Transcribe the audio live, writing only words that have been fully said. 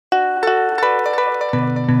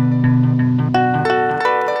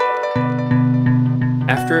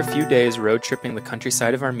After a few days road tripping the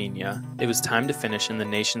countryside of Armenia, it was time to finish in the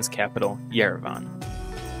nation's capital, Yerevan.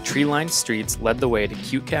 Tree-lined streets led the way to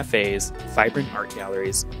cute cafes, vibrant art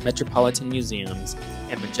galleries, metropolitan museums,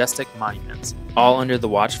 and majestic monuments, all under the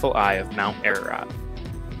watchful eye of Mount Ararat.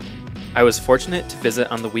 I was fortunate to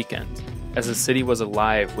visit on the weekend, as the city was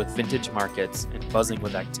alive with vintage markets and buzzing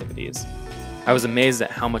with activities. I was amazed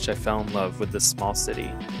at how much I fell in love with this small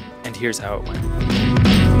city, and here's how it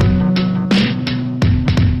went.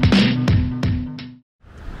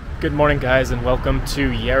 Good morning, guys, and welcome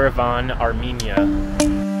to Yerevan, Armenia.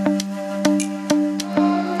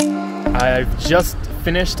 I've just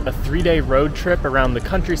finished a 3-day road trip around the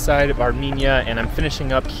countryside of Armenia, and I'm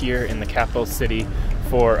finishing up here in the capital city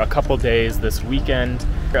for a couple days this weekend.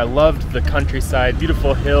 I loved the countryside,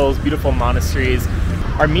 beautiful hills, beautiful monasteries.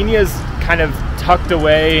 Armenia's kind of tucked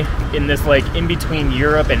away in this in between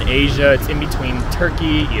Europe and Asia. It's in between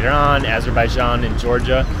Turkey, Iran, Azerbaijan, and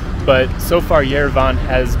Georgia. But so far Yerevan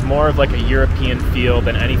has more of a European feel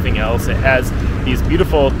than anything else. It has these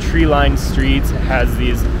beautiful tree-lined streets. It has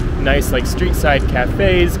these nice street-side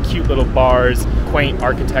cafes, cute little bars, quaint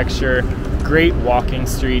architecture, great walking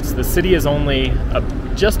streets. The city is only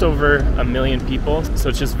just over 1 million people, so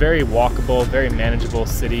it's just very walkable, very manageable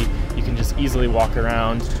city. You can just easily walk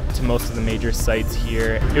around to most of the major sites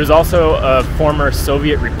here. It was also a former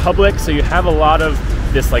Soviet republic, so you have a lot of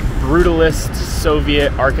this brutalist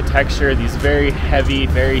Soviet architecture, these very heavy,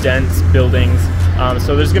 very dense buildings.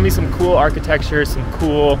 So there's gonna be some cool architecture,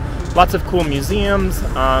 lots of cool museums,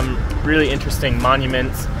 really interesting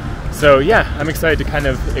monuments. So yeah, I'm excited to kind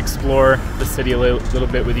of explore the city a little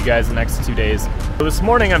bit with you guys the next 2 days. So this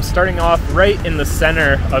morning I'm starting off right in the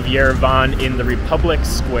center of Yerevan in the Republic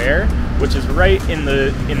Square, which is right in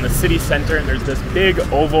the city center, and there's this big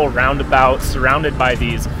oval roundabout surrounded by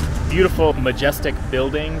these beautiful, majestic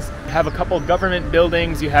buildings. You have a couple government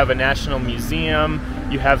buildings, you have a national museum,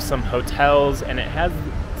 you have some hotels, and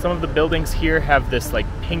some of the buildings here have this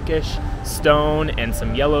pinkish stone and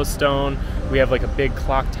some yellow stone. We have a big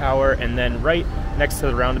clock tower, and then right next to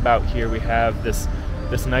the roundabout here we have this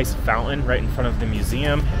nice fountain right in front of the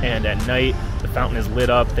museum, and at night the fountain is lit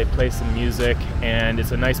up, they play some music, and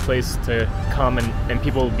it's a nice place to come, and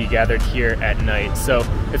people will be gathered here at night. So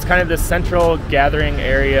it's kind of this central gathering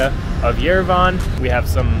area of Yerevan. We have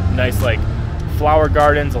some nice flower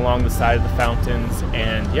gardens along the side of the fountains,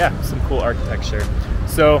 and yeah, some cool architecture.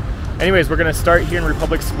 So anyways, we're gonna start here in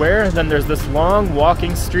Republic Square. Then there's this long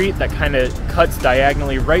walking street that kind of cuts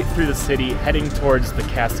diagonally right through the city, heading towards the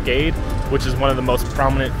Cascade, which is one of the most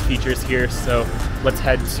prominent features here. So let's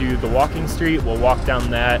head to the walking street. We'll walk down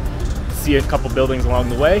that, see a couple buildings along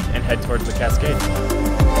the way, and head towards the Cascade.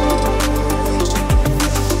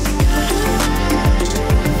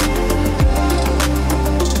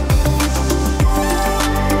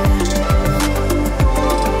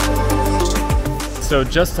 So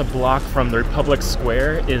just a block from the Republic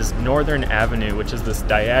Square is Northern Avenue, which is this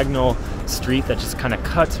diagonal street that just kind of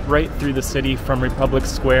cuts right through the city from Republic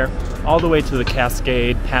Square all the way to the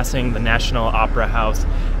Cascade, passing the National Opera House.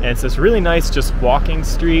 And it's this really nice just walking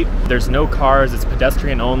street. There's no cars, it's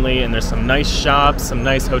pedestrian only, and there's some nice shops, some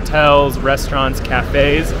nice hotels, restaurants,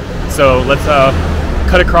 cafes. So let's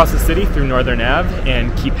cut across the city through Northern Ave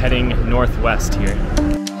and keep heading northwest here.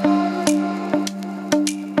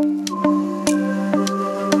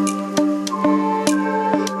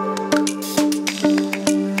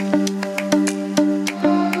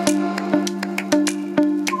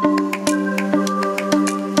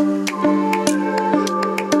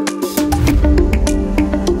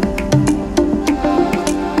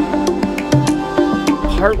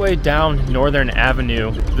 Partway down Northern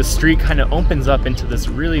Avenue, the street kind of opens up into this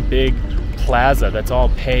really big plaza that's all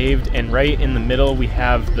paved, and right in the middle we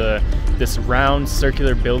have this round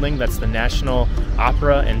circular building that's the National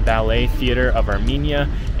Opera and Ballet Theater of Armenia,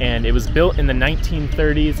 and it was built in the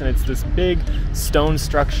 1930s, and it's this big stone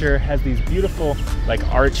structure, has these beautiful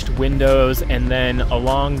arched windows, and then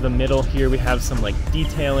along the middle here we have some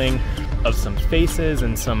detailing of some faces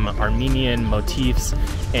and some Armenian motifs,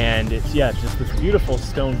 and it's just this beautiful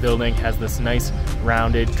stone building, has this nice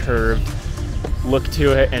rounded curved look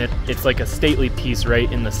to it, and it's like a stately piece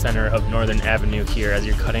right in the center of Northern Avenue here as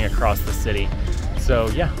you're cutting across the city. So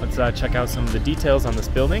yeah, let's check out some of the details on this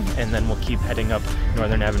building, and then we'll keep heading up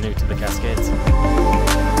Northern Avenue to the Cascades.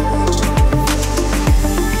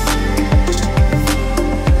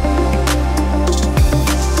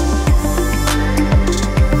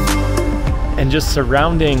 And just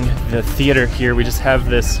surrounding the theater here, we just have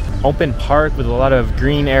this open park with a lot of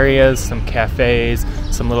green areas, some cafes,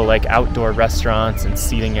 some little outdoor restaurants and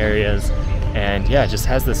seating areas. And yeah, it just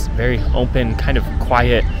has this very open, kind of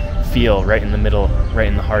quiet feel right in the middle, right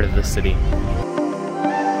in the heart of the city.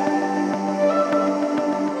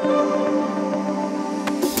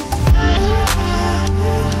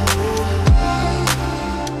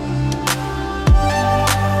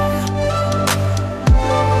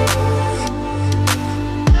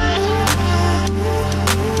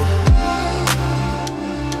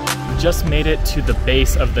 Just made it to the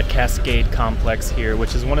base of the Cascade complex here,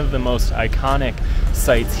 which is one of the most iconic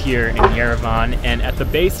sites here in Yerevan. And at the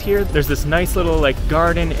base here, there's this nice little like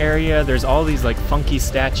garden area. There's all these like funky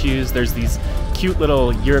statues. There's these cute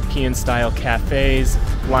little European style cafes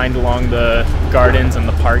lined along the gardens and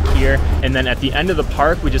the park here. And then at the end of the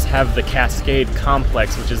park, we just have the Cascade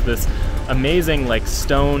complex, which is this amazing like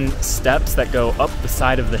stone steps that go up the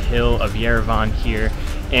side of the hill of Yerevan here.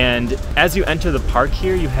 And as you enter the park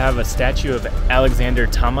here, you have a statue of Alexander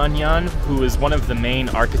Tamron, who is one of the main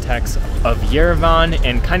architects of Yerevan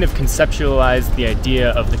and kind of conceptualized the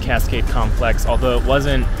idea of the Cascade complex, although it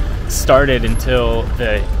wasn't started until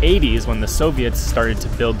the 80s when the Soviets started to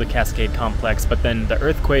build the Cascade complex. But then the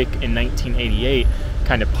earthquake in 1988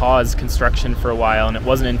 kind of paused construction for a while, and it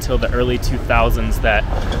wasn't until the early 2000s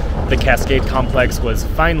that the Cascade complex was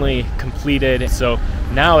finally completed. So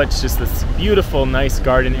now it's just this beautiful, nice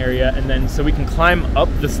garden area. And then so we can climb up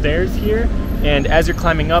the stairs here, and as you're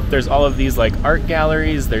climbing up, there's all of these like art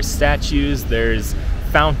galleries, there's statues, there's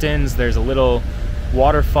fountains, there's a little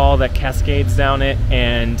waterfall that cascades down it.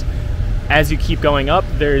 And as you keep going up,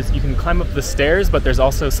 you can climb up the stairs, but there's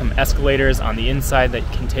also some escalators on the inside that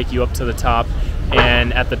can take you up to the top.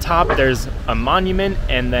 And at the top, there's a monument,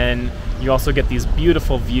 and then you also get these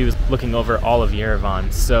beautiful views looking over all of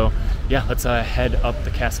Yerevan. So yeah, let's head up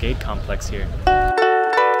the Cascade complex here.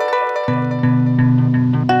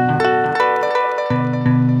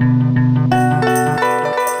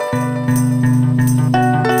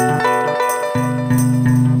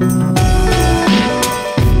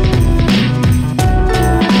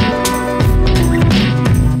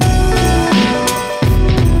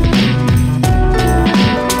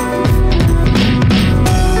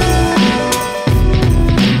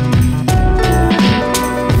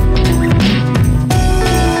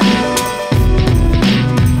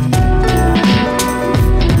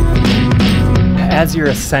 As you're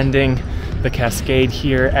ascending the cascade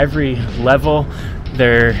here, every level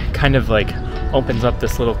there kind of like opens up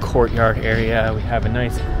this little courtyard area. We have a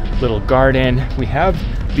nice little garden. We have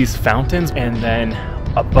these fountains, and then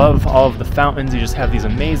above all of the fountains you just have these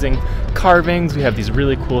amazing carvings. We have these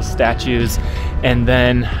really cool statues, and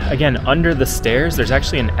then again under the stairs there's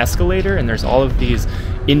actually an escalator, and there's all of these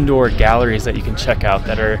indoor galleries that you can check out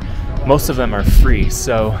that are, most of them are free.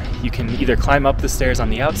 So you can either climb up the stairs on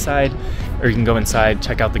the outside, or you can go inside,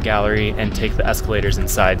 check out the gallery, and take the escalators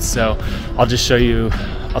inside. So I'll just show you,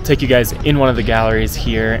 I'll take you guys in one of the galleries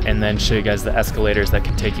here and then show you guys the escalators that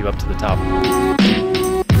can take you up to the top.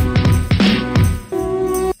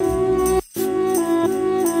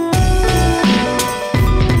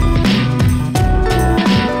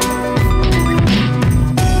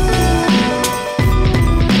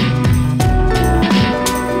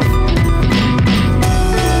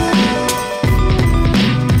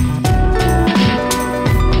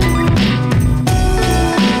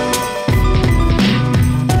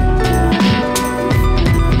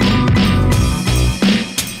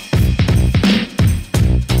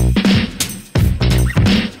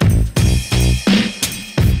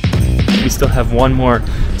 Still have one more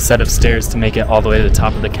set of stairs to make it all the way to the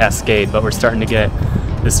top of the cascade, but we're starting to get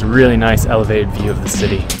this really nice elevated view of the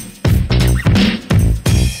city.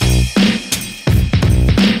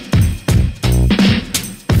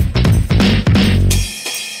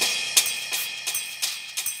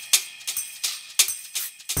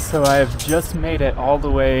 So I have just made it all the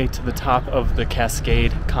way to the top of the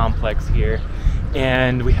Cascade complex here,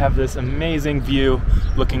 and we have this amazing view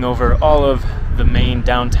looking over all of the main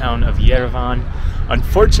downtown of Yerevan.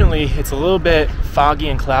 Unfortunately, it's a little bit foggy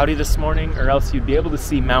and cloudy this morning, or else you'd be able to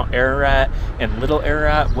see Mount Ararat and Little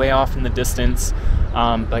Ararat way off in the distance.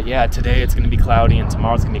 But yeah, today it's going to be cloudy and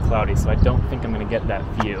tomorrow's going to be cloudy, so I don't think I'm going to get that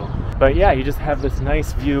view. But yeah, you just have this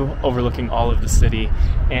nice view overlooking all of the city,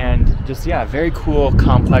 and just, yeah, very cool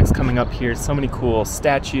complex coming up here. So many cool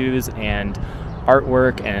statues and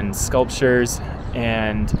artwork and sculptures,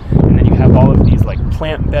 and then you have all of these like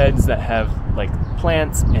plant beds that have like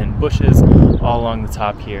plants and bushes all along the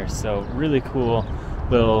top here. So really cool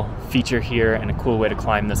little feature here, and a cool way to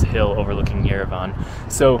climb this hill overlooking Yerevan.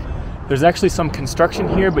 So there's actually some construction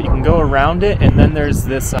here, but you can go around it, and then there's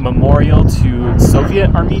this memorial to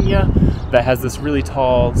Soviet Armenia that has this really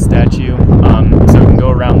tall statue. So you can go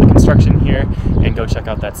around the construction here and go check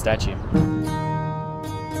out that statue.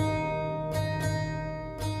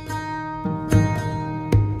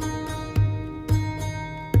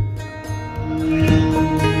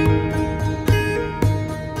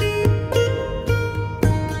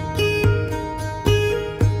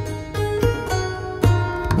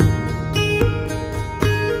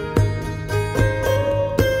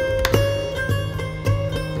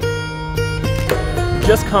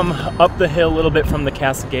 Just come up the hill a little bit from the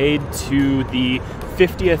cascade to the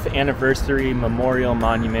 50th anniversary memorial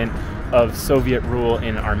monument of Soviet rule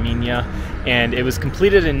in Armenia, and it was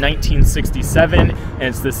completed in 1967, and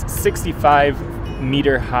it's this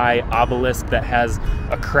 65-meter high obelisk that has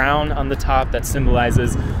a crown on the top that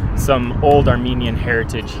symbolizes some old Armenian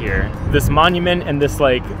heritage here. This monument and this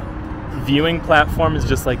like viewing platform is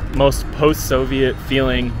just like most post-Soviet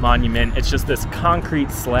feeling monument. It's just this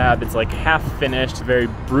concrete slab. It's like half finished, very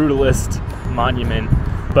brutalist monument.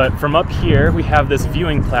 But from up here, we have this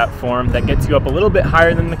viewing platform that gets you up a little bit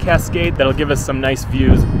higher than the cascade. That'll give us some nice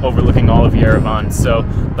views overlooking all of Yerevan. So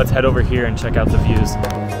let's head over here and check out the views.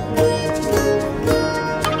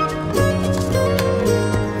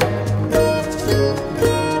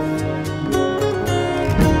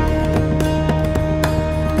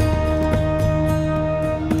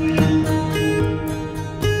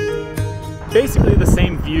 Basically the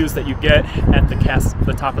same views that you get at the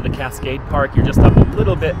top of the Cascade Park. You're just up a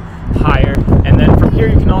little bit higher, and then from here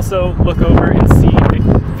you can also look over and see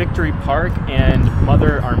Victory Park and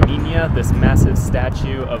Mother Armenia, this massive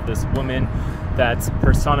statue of this woman that's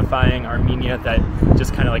personifying Armenia that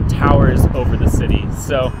just kind of like towers over the city.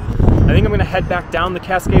 So I think I'm gonna head back down the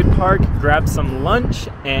Cascade Park, grab some lunch,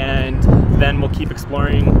 and then we'll keep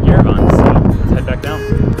exploring Yerevan. So let's head back down.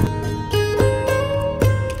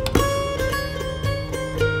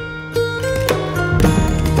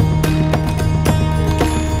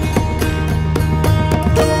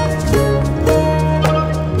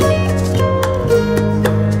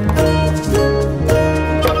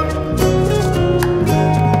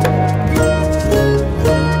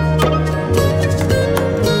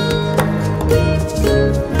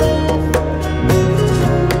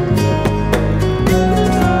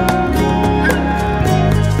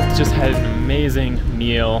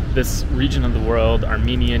 Meal. This region of the world,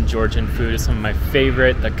 Armenian, Georgian food, is some of my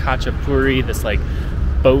favorite. The khachapuri, this like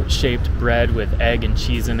boat-shaped bread with egg and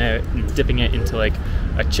cheese in it, and dipping it into like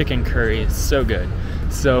a chicken curry. It's so good.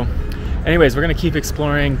 So anyways, we're gonna keep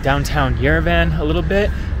exploring downtown Yerevan a little bit,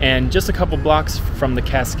 and just a couple blocks from the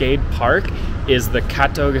Cascade Park is the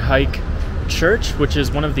Katogaik Church, which is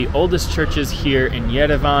one of the oldest churches here in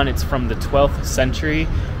Yerevan. It's from the 12th century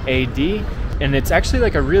AD, and it's actually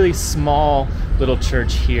like a really small little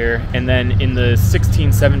church here. And then in the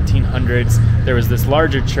 1700s, there was this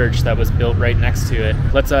larger church that was built right next to it.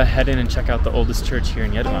 Let's head in and check out the oldest church here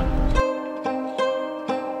in Yerevan.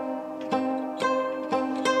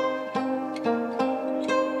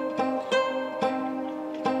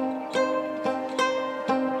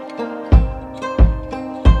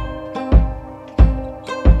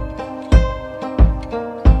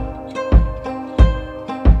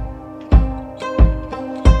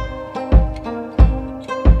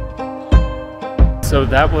 So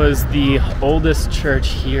that was the oldest church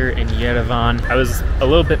here in Yerevan. I was a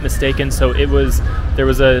little bit mistaken. So there was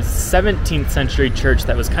a 17th century church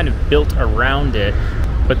that was kind of built around it.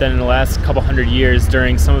 But then in the last couple hundred years,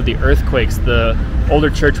 during some of the earthquakes, the older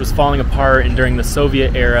church was falling apart, and during the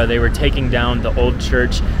Soviet era, they were taking down the old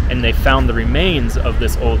church, and they found the remains of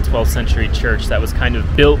this old 12th century church that was kind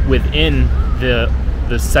of built within the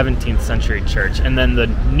 17th century church. And then the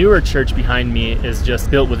newer church behind me is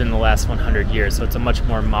just built within the last 100 years, so it's a much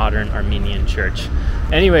more modern Armenian church.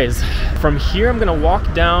 Anyways, from here I'm gonna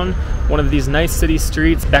walk down one of these nice city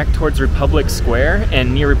streets back towards Republic Square,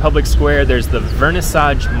 and near Republic Square there's the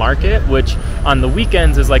Vernissage Market, which on the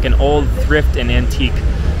weekends is like an old thrift and antique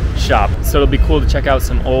shop. So it'll be cool to check out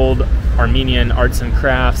some old Armenian arts and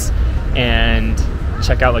crafts and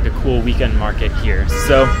check out like a cool weekend market here.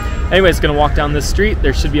 So anyways, gonna walk down this street.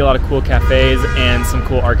 There should be a lot of cool cafes and some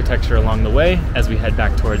cool architecture along the way as we head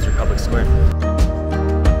back towards Republic Square.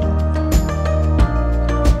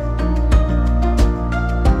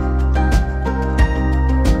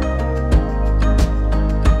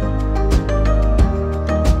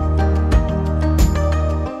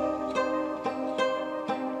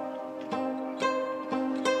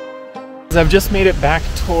 I've just made it back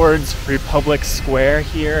towards Republic Square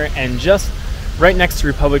here, and just right next to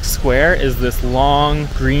Republic Square is this long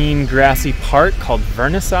green grassy park called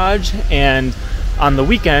Vernissage, and on the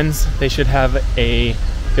weekends they should have a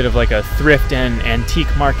bit of like a thrift and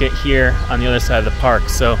antique market here on the other side of the park.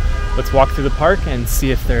 So let's walk through the park and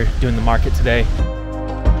see if they're doing the market today.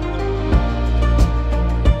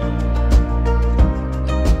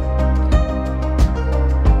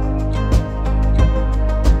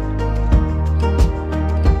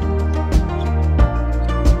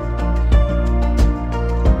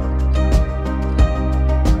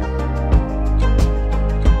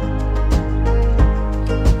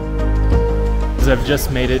 I've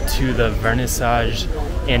just made it to the Vernissage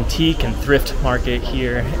antique and thrift market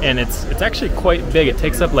here, and it's actually quite big. It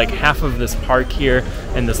takes up like half of this park here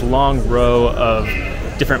and this long row of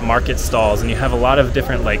different market stalls, and you have a lot of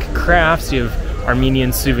different like crafts. You have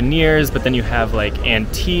Armenian souvenirs, but then you have like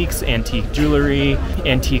antiques, antique jewelry,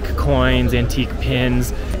 antique coins, antique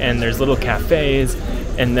pins, and there's little cafes.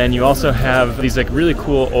 And then you also have these like really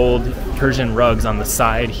cool old Persian rugs on the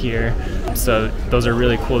side here. So those are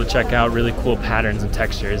really cool to check out, really cool patterns and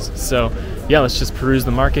textures. So yeah, let's just peruse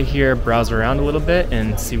the market here, browse around a little bit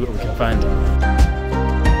and see what we can find.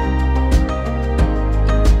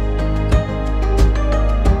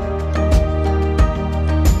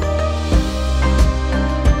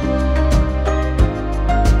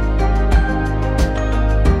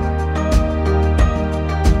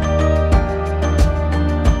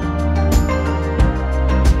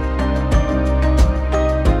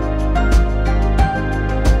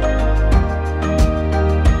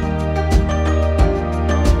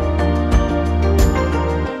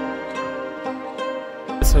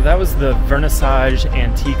 So that was the Vernissage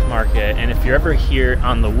Antique Market, and if you're ever here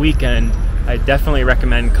on the weekend, I definitely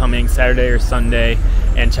recommend coming Saturday or Sunday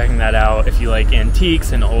and checking that out if you like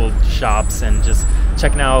antiques and old shops and just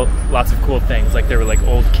checking out lots of cool things. Like there were like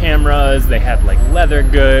old cameras, they had like leather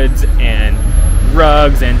goods and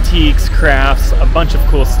rugs, antiques, crafts, a bunch of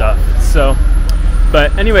cool stuff. So,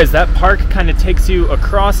 but anyways, that park kind of takes you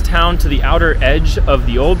across town to the outer edge of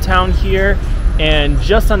the old town here. And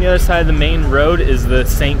just on the other side of the main road is the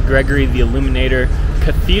St. Gregory the Illuminator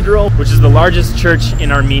Cathedral, which is the largest church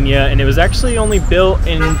in Armenia, and it was actually only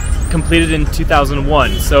completed in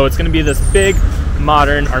 2001. So it's going to be this big,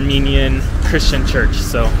 modern Armenian Christian church.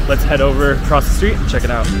 So let's head over across the street and check it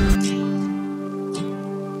out.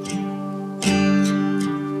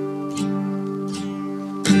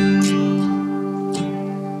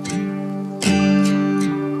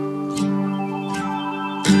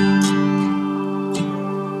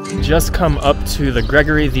 Just come up to the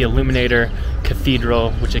Gregory the Illuminator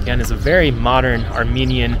Cathedral, which again is a very modern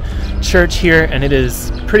Armenian church here, and it is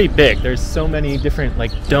pretty big. There's so many different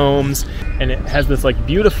like domes, and it has this like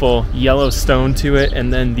beautiful yellow stone to it,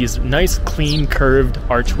 and then these nice clean curved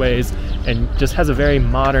archways, and just has a very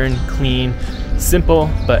modern, clean, simple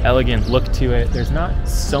but elegant look to it. There's not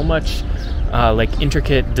so much like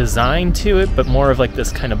intricate design to it, but more of like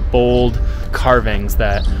this kind of bold carvings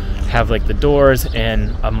that have like the doors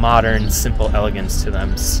and a modern, simple elegance to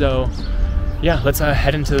them. So yeah, let's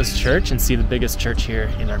head into this church and see the biggest church here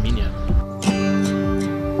in Armenia.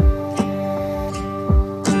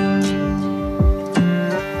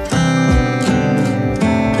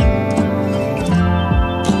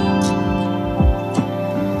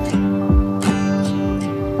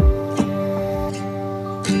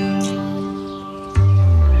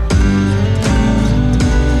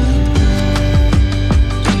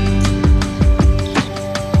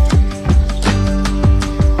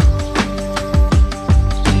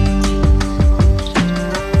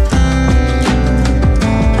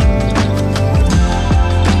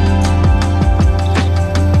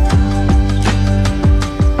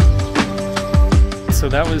 So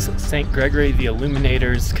that was St. Gregory the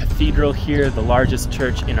Illuminator's Cathedral here, the largest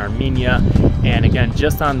church in Armenia, and again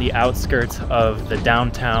just on the outskirts of the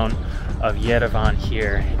downtown of Yerevan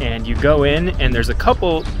here. And you go in and there's a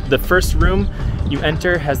couple, the first room you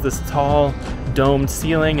enter has this tall domed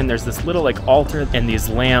ceiling, and there's this little like altar and these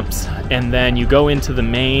lamps, and then you go into the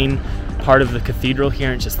main part of the cathedral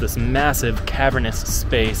here, and just this massive cavernous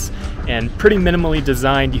space and pretty minimally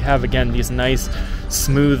designed. You have again these nice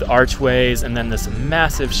smooth archways, and then this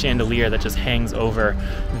massive chandelier that just hangs over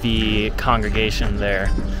the congregation there.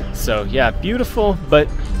 So yeah, beautiful but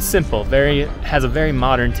simple, has a very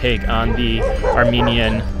modern take on the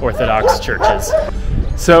Armenian Orthodox churches.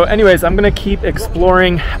 So anyways, I'm gonna keep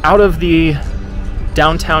exploring out of the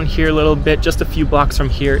downtown here a little bit. Just a few blocks from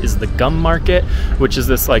here is the Gum Market, which is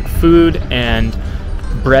this like food and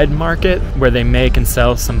bread market where they make and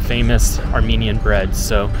sell some famous Armenian bread.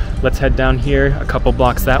 So let's head down here a couple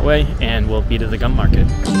blocks that way and we'll be to the Gum Market.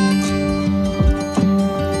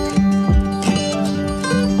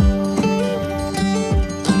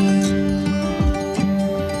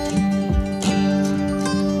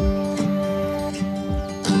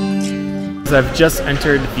 I've just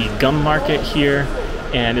entered the gum market here,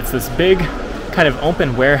 and it's this big kind of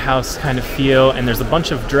open warehouse kind of feel, and there's a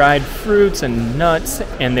bunch of dried fruits and nuts,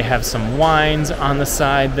 and they have some wines on the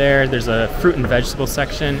side there. There's a fruit and vegetable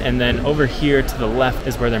section, and then over here to the left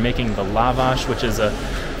is where they're making the lavash, which is a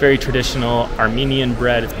very traditional Armenian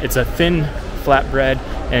bread. It's a thin flat bread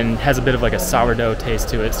and has a bit of like a sourdough taste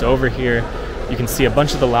to it. So over here you can see a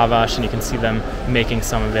bunch of the lavash, and you can see them making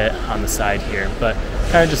some of it on the side here. But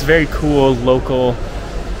kind of just very cool local,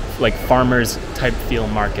 like farmers type feel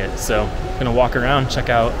market. So I'm gonna walk around, check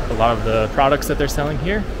out a lot of the products that they're selling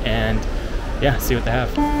here, and yeah, see what they have.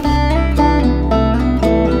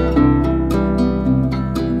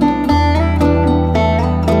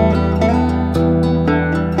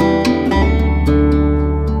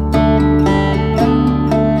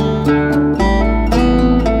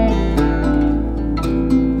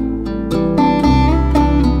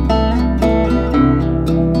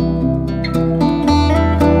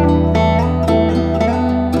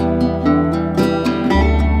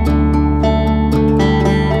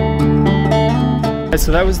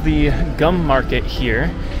 So that was the gum market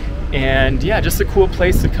here, and yeah, just a cool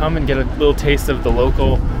place to come and get a little taste of the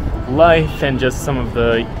local life and just some of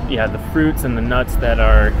the fruits and the nuts that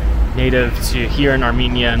are native to here in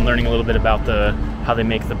Armenia, and learning a little bit about how they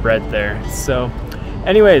make the bread there. So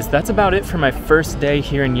anyways, that's about it for my first day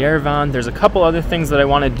here in Yerevan. There's a couple other things that I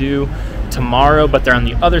want to do tomorrow, but they're on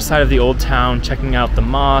the other side of the old town, checking out the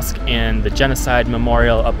mosque and the genocide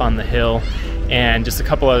memorial up on the hill, and just a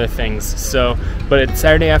couple other things. So, but it's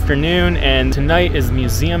Saturday afternoon, and tonight is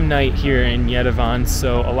museum night here in Yerevan.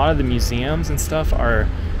 So a lot of the museums and stuff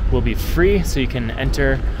will be free, so you can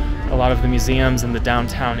enter a lot of the museums in the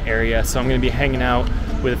downtown area. So I'm gonna be hanging out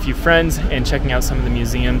with a few friends and checking out some of the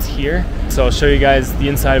museums here. So I'll show you guys the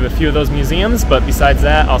inside of a few of those museums, but besides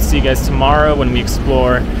that, I'll see you guys tomorrow when we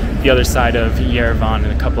explore the other side of Yerevan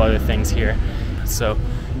and a couple other things here. So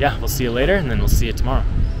yeah, we'll see you later, and then we'll see you tomorrow.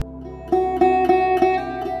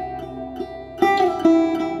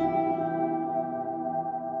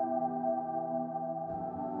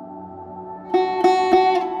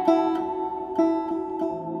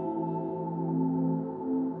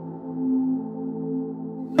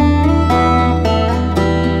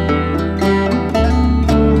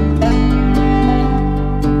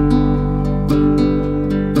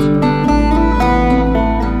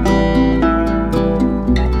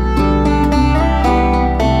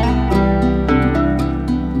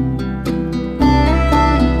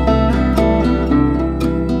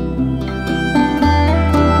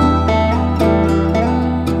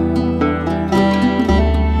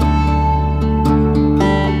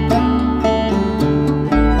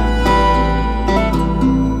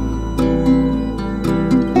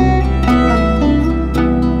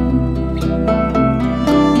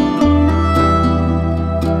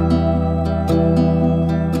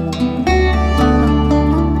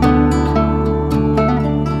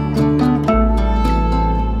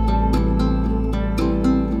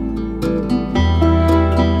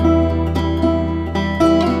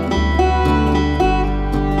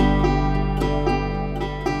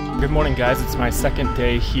 Good morning, guys. It's my second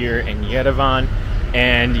day here in Yerevan,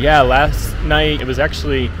 and yeah, last night it was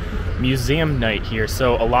actually museum night here.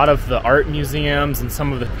 So a lot of the art museums and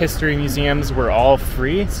some of the history museums were all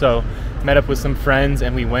free. So met up with some friends,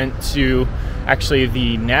 and we went to actually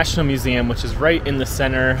the National Museum, which is right in the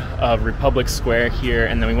center of Republic Square here,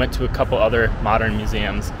 and then we went to a couple other modern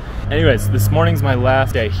museums. Anyways, this morning's my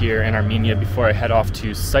last day here in Armenia before I head off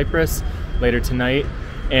to Cyprus later tonight.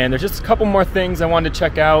 And there's just a couple more things I wanted to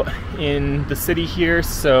check out in the city here.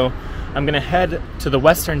 So I'm gonna head to the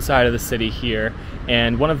western side of the city here,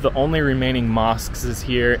 and one of the only remaining mosques is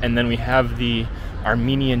here, and then we have the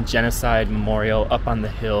Armenian Genocide Memorial up on the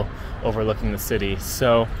hill overlooking the city.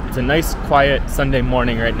 So it's a nice quiet Sunday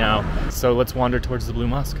morning right now. So let's wander towards the Blue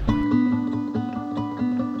Mosque.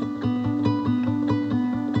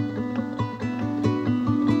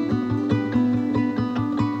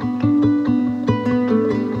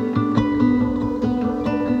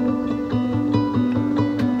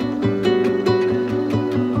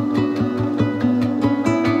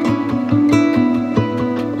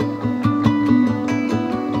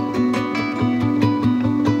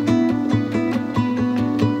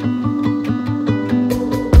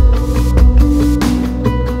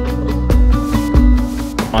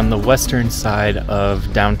 On the western side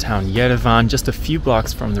of downtown Yerevan, just a few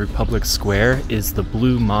blocks from the Republic Square, is the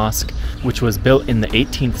Blue Mosque, which was built in the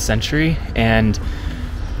 18th century. And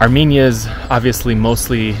Armenia's obviously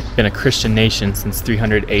mostly been a Christian nation since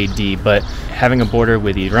 300 AD, but having a border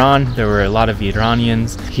with Iran, there were a lot of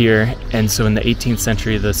Iranians here, and so in the 18th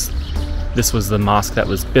century this this was the mosque that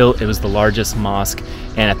was built. It was the largest mosque,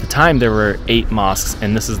 and at the time there were 8 mosques,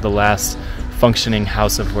 and this is the last functioning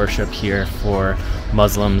house of worship here for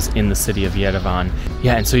Muslims in the city of Yerevan.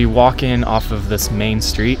 Yeah, and so you walk in off of this main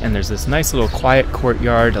street, and there's this nice little quiet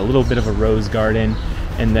courtyard, a little bit of a rose garden,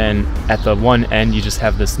 and then at the one end you just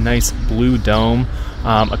have this nice blue dome,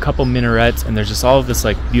 a couple minarets, and there's just all of this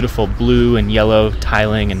like beautiful blue and yellow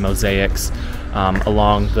tiling and mosaics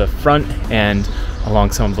along the front and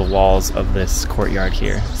along some of the walls of this courtyard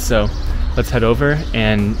here. So let's head over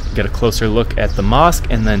and get a closer look at the mosque,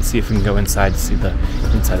 and then see if we can go inside to see the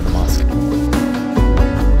inside of the mosque.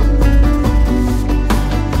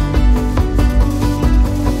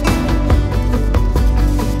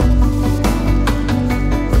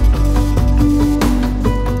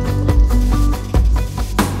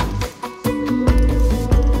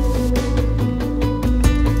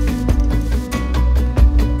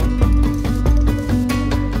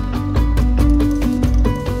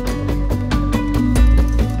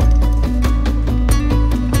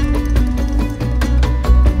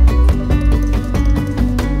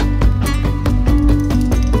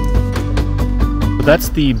 That's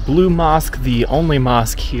the Blue Mosque, the only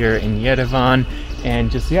mosque here in Yerevan, and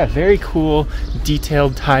just, yeah, very cool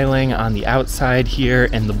detailed tiling on the outside here,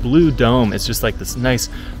 and the blue dome is just like this nice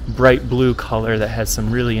bright blue color that has some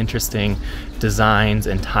really interesting designs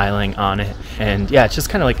and tiling on it. And yeah, it's just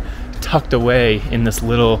kind of like tucked away in this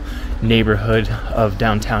little neighborhood of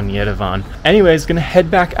downtown Yerevan. Anyways, gonna head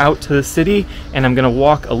back out to the city, and I'm gonna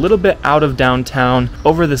walk a little bit out of downtown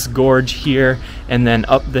over this gorge here, and then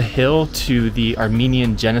up the hill to the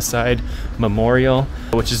Armenian Genocide Memorial,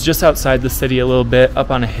 which is just outside the city a little bit, up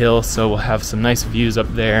on a hill. So we'll have some nice views up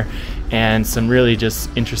there and some really just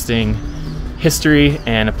interesting history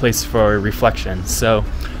and a place for reflection. So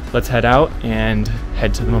let's head out and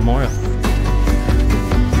head to the memorial.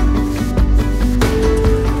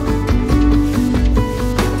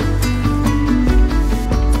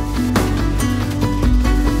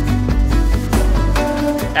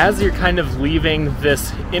 As you're kind of leaving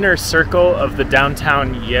this inner circle of the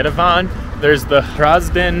downtown Yerevan, there's the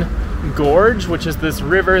Hrazdan Gorge, which is this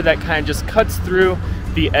river that kind of just cuts through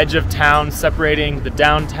the edge of town, separating the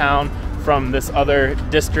downtown from this other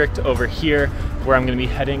district over here, where I'm going to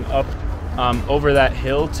be heading up over that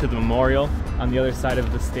hill to the memorial on the other side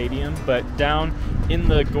of the stadium. But down in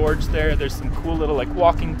the gorge there's some cool little like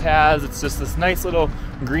walking paths. It's just this nice little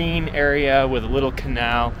green area with a little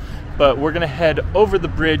canal. But we're gonna head over the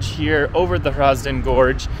bridge here, over the Hrazdan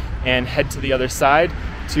Gorge, and head to the other side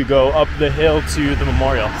to go up the hill to the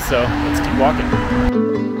memorial. So let's keep walking.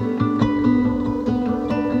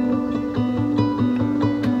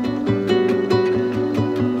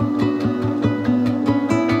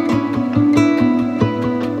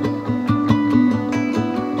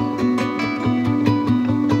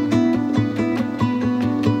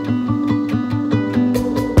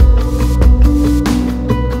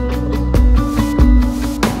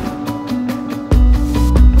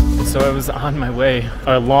 So I was on my way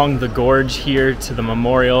along the gorge here to the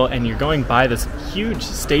memorial, and you're going by this huge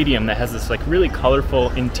stadium that has this like really colorful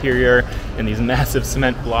interior and these massive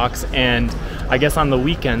cement blocks. And I guess on the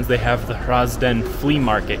weekends they have the Hrazdan flea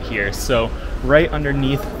market here. So right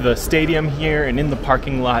underneath the stadium here and in the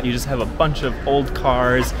parking lot, you just have a bunch of old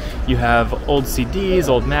cars. You have old CDs,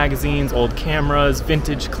 old magazines, old cameras,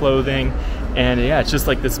 vintage clothing. And yeah, it's just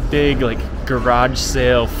like this big like garage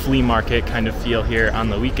sale flea market kind of feel here on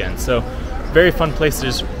the weekend. So very fun place to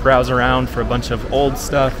just browse around for a bunch of old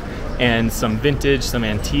stuff and some vintage, some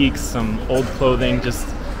antiques, some old clothing. Just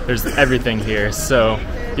there's everything here. So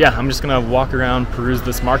yeah, I'm just gonna walk around, peruse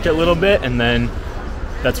this market a little bit, and then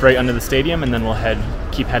that's right under the stadium, and then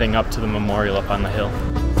we'll keep heading up to the memorial up on the hill.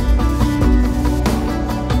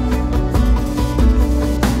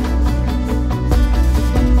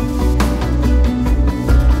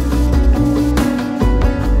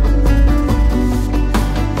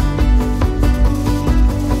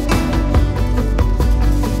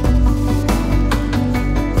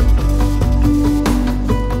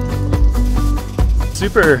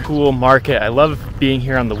 Super cool market. I love being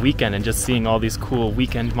here on the weekend and just seeing all these cool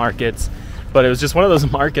weekend markets, but it was just one of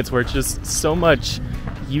those markets where it's just so much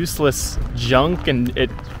useless junk, and it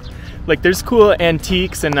like there's cool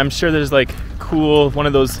antiques, and I'm sure there's like cool, one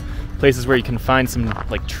of those places where you can find some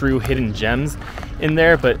like true hidden gems in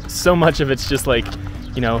there, but so much of it's just like,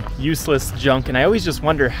 you know, useless junk. And I always just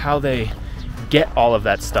wonder how they get all of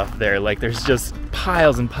that stuff there. Like there's just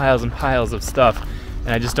piles and piles and piles of stuff, and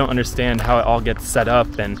I just don't understand how it all gets set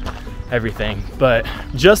up and everything. But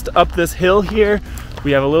just up this hill here, we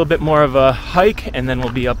have a little bit more of a hike, and then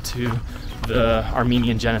we'll be up to the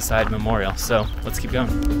Armenian Genocide Memorial. So let's keep going.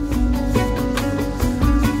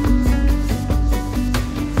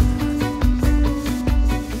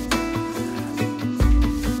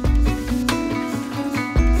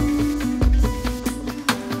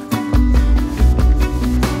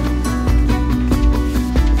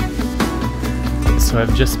 So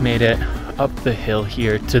I've just made it up the hill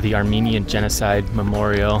here to the Armenian Genocide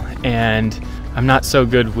Memorial, and I'm not so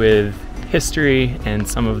good with history and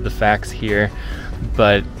some of the facts here,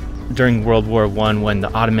 but during World War I, when the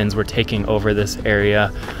Ottomans were taking over this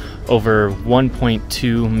area, over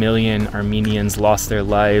 1.2 million Armenians lost their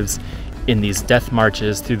lives in these death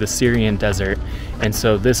marches through the Syrian desert. And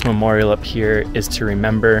so this memorial up here is to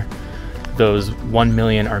remember those 1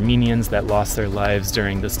 million Armenians that lost their lives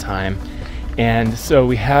during this time. And so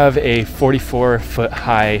we have a 44-foot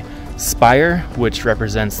high spire, which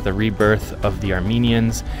represents the rebirth of the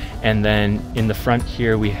Armenians. And then in the front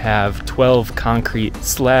here, we have 12 concrete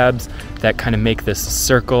slabs that kind of make this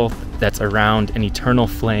circle that's around an eternal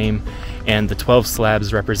flame. And the 12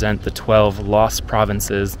 slabs represent the 12 lost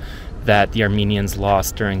provinces that the Armenians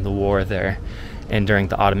lost during the war there and during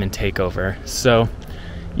the Ottoman takeover. So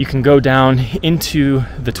you can go down into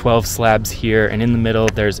the 12 slabs here, and in the middle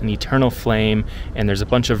there's an eternal flame, and there's a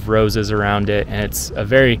bunch of roses around it, and it's a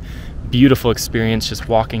very beautiful experience just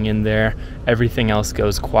walking in there. Everything else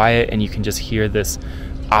goes quiet, and you can just hear this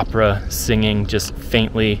opera singing just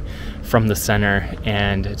faintly from the center,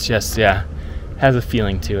 and it's just, yeah, has a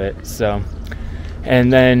feeling to it. So,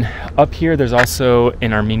 and then up here there's also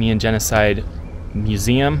an Armenian Genocide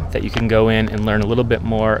Museum that you can go in and learn a little bit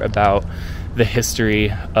more about the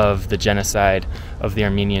history of the genocide of the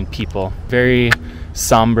Armenian people. Very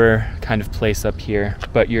somber kind of place up here,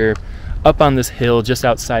 but you're up on this hill just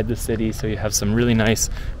outside the city, so you have some really nice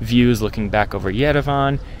views looking back over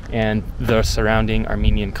Yerevan and the surrounding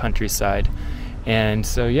Armenian countryside. And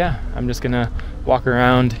so yeah, I'm just gonna walk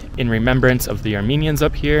around in remembrance of the Armenians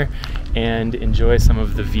up here and enjoy some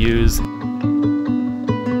of the views.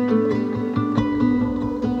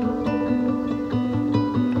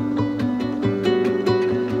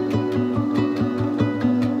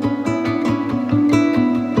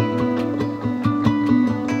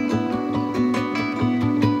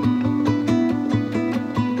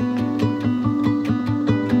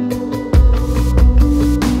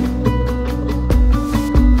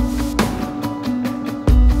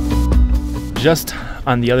 Just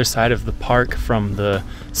on the other side of the park from the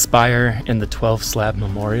spire and the 12 slab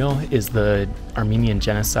memorial is the Armenian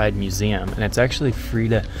Genocide Museum, and it's actually free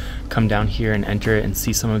to come down here and enter it and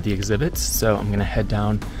see some of the exhibits. So I'm gonna head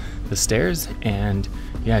down the stairs and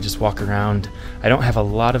yeah, just walk around. I don't have a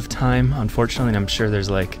lot of time, unfortunately, and I'm sure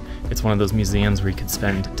there's it's one of those museums where you could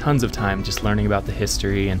spend tons of time just learning about the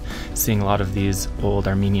history and seeing a lot of these old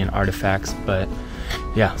Armenian artifacts. But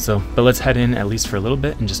yeah, but let's head in at least for a little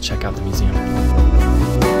bit and just check out the museum.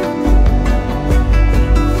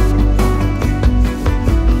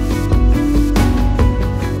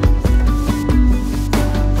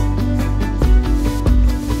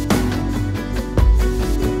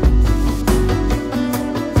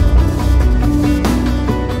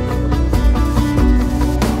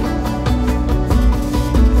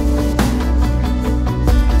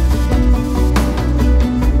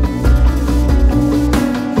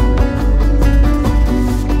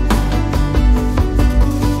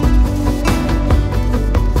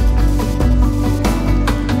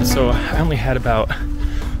 Had about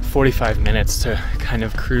 45 minutes to kind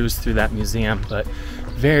of cruise through that museum, but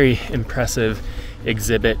very impressive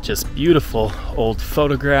exhibit, just beautiful old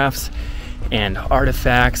photographs and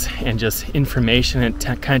artifacts and just information. It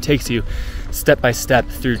kind of takes you step by step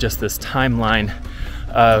through just this timeline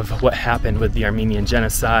of what happened with the Armenian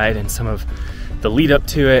genocide and some of the lead up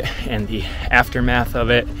to it and the aftermath of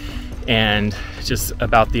it, and just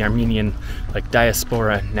about the Armenian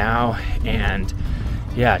diaspora now. And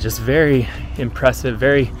yeah, just very impressive,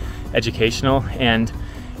 very educational, and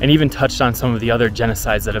even touched on some of the other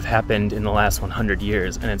genocides that have happened in the last 100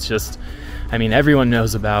 years. And it's just, I mean, everyone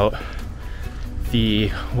knows about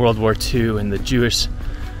the World War II and the Jewish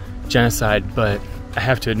genocide, but I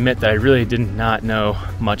have to admit that I really did not know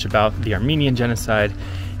much about the Armenian genocide.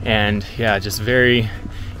 And yeah, just very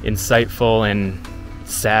insightful and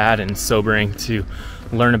sad and sobering to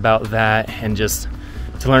learn about that, and just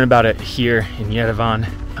to learn about it here in Yerevan.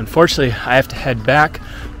 Unfortunately, I have to head back.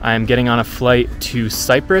 I'm getting on a flight to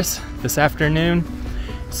Cyprus this afternoon,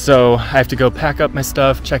 so I have to go pack up my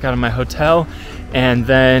stuff, check out of my hotel, and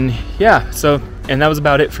then yeah, and that was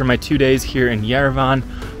about it for my 2 days here in Yerevan.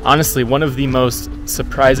 Honestly, one of the most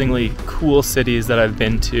surprisingly cool cities that I've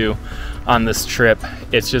been to. on this trip.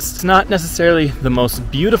 It's not necessarily the most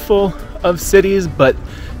beautiful of cities, but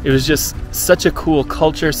it was just such a cool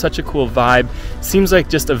culture, such a cool vibe. Seems like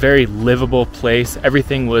just a very livable place.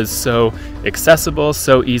 Everything was so accessible,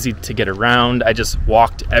 so easy to get around. I just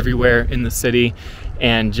walked everywhere in the city,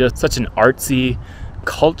 and just such an artsy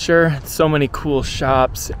culture. So many cool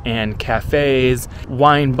shops and cafes,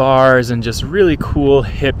 wine bars, and just really cool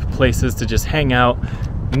hip places to just hang out,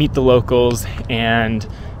 meet the locals, and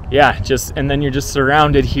yeah, and then you're just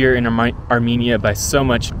surrounded here in Armenia by so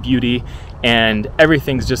much beauty, and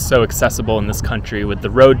everything's just so accessible in this country. With the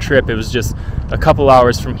road trip, it was just a couple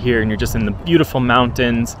hours from here and you're just in the beautiful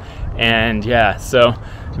mountains. And yeah, so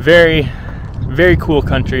very, very cool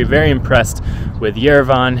country. Very impressed with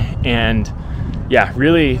Yerevan, and yeah,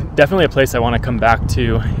 really definitely a place I want to come back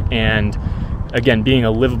to. And again, being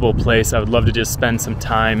a livable place, I would love to just spend some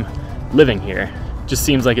time living here. Just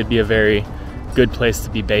seems like it'd be a very good place to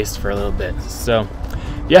be based for a little bit. So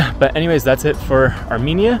yeah, but anyways, that's it for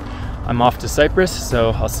Armenia. I'm off to Cyprus, so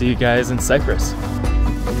I'll see you guys in Cyprus.